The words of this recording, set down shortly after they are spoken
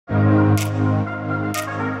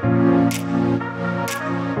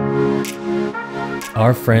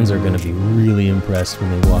Our friends are going to be really impressed when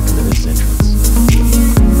they walk into this entrance.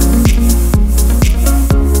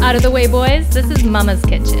 Out of the way, boys. This is Mama's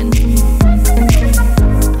kitchen.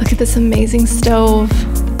 Look at this amazing stove.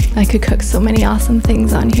 I could cook so many awesome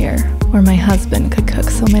things on here. Or my husband could cook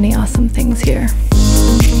so many awesome things here.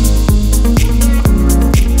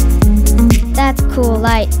 That's cool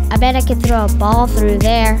light. I bet I could throw a ball through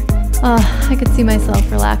there. Oh, I could see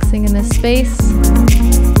myself relaxing in this space.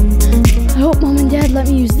 I hope Mom and Dad let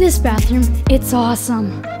me use this bathroom. It's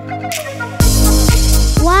awesome.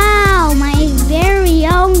 Wow, my very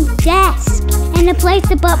own desk. And a place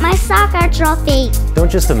to put my soccer trophy.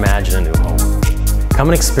 Don't just imagine a new home. Come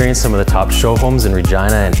and experience some of the top show homes in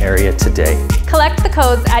Regina and area today. Collect the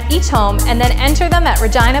codes at each home and then enter them at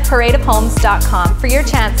reginaparedeofhomes.com for your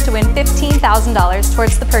chance to win $15,000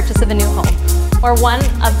 towards the purchase of a new home, or one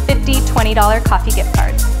of 50 $20 coffee gift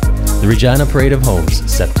cards. The Regina Parade of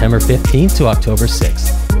Homes, September 15th to October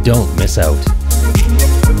 6th. Don't miss out.